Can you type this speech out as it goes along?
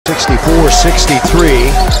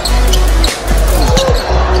64-63.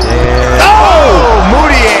 Oh,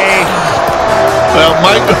 Moutier! Well,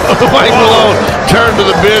 Mike Malone turned to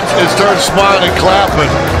the bench and started smiling and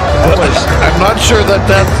clapping. I'm not sure that's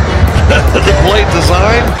the plate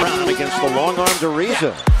design. Brown against the long arm to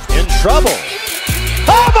Ariza. In trouble.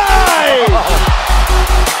 Oh my!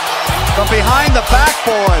 From behind the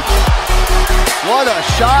backboard. What a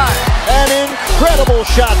shot. An incredible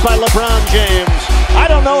shot by LeBron James. I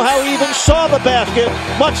don't know how he even saw the basket,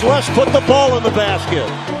 much less put the ball in the basket.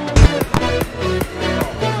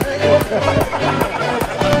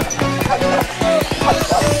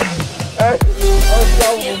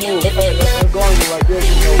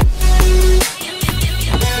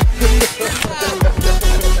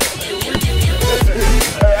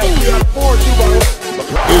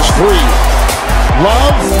 Is free.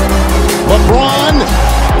 Love, LeBron,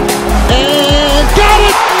 and got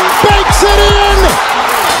it! Banks it in!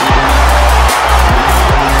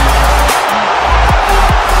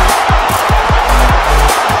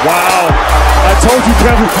 Wow. I told you,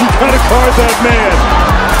 Kevin, you gotta guard that man.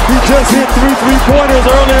 He just hit 3 3-pointers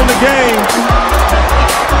earlier in the game.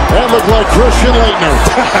 That looked like Christian Laettner.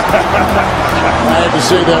 I had to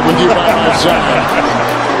say that with you by my side.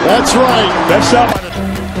 That's right. That shot.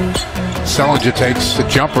 Sullinger takes the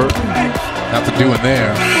jumper. Nothing doing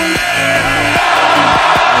there.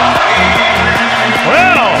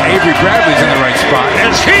 Well, Avery Bradley's in the right spot.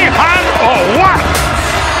 is he hot or what?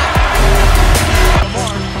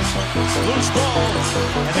 Loose ball,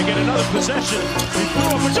 and they get another possession. He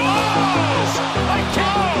threw up a I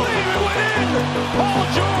can't believe it went in! Paul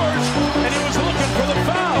George, and he was looking for the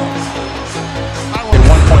foul. In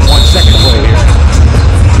 1.1 second play here.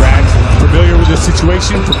 Brad, familiar with this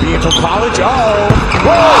situation from being from college. Oh!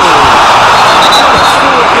 Whoa!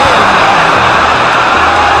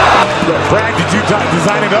 Brad, did you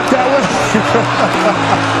design it up that way?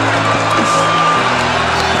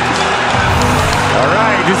 All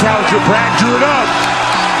right, this is how Brad drew it up.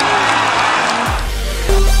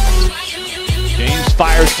 James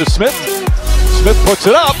fires to Smith. Smith puts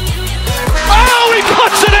it up. Oh, he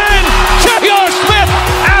puts it in! J.R. Smith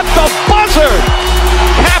at the buzzer!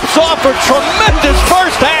 Caps off a tremendous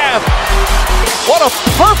first half. What a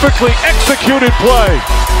perfectly executed play.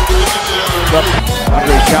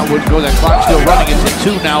 Andre shot wouldn't go. That clock still running. It's at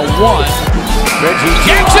 2 now. 1. Reggie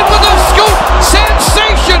Jackson with a scoop.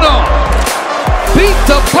 Sensational. Beat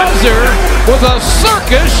the buzzer with a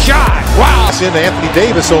circus shot. Wow. Into Anthony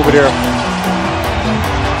Davis over there.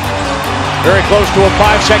 Very close to a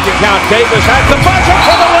 5-second count. Davis has the buzzer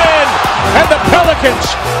for the win. And the Pelicans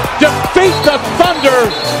defeat the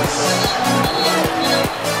Thunder.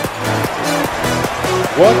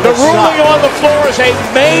 The ruling on the floor is a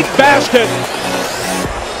made basket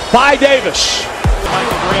by Davis.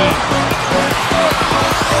 Michael Green.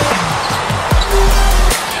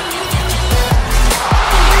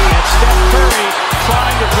 And Steph Curry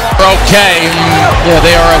trying to draw. Okay. Yeah,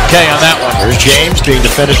 they are okay on that one. Here's James being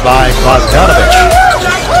defended by Bogdanovich.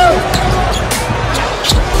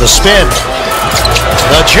 The spin.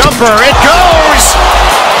 The jumper. It goes!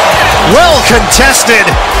 Well contested.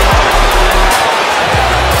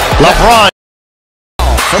 LeBron.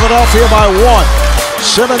 Philadelphia by 1.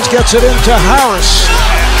 Simmons gets it into Harris.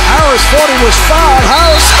 Harris thought he was fouled.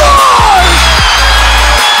 Harris scores!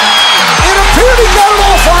 It appeared he got it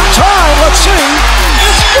off on time. Let's see.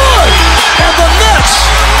 It's good. And the Nets.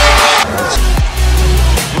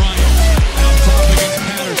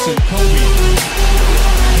 Patterson, Kobe.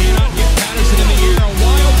 Cannot get Patterson in the air. A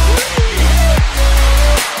wild.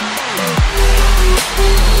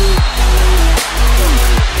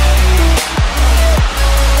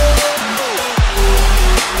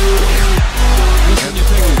 Listen, you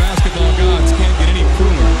think the basketball gods can't get any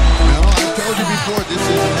cooler. No, I told you before, this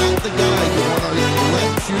is not the guy you want to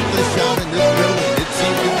let shoot the shot in this building. It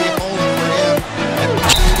seemed to be home for him.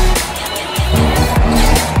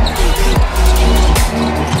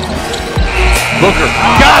 Booker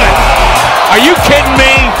got it. Are you kidding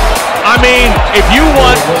me? I mean, if you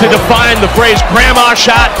want to define the phrase grandma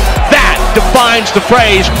shot, that defines the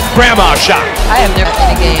phrase grandma shot. I have never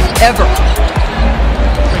in a game, ever.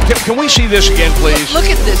 Can we see this again, please?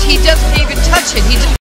 Look at this. He doesn't even touch it. He just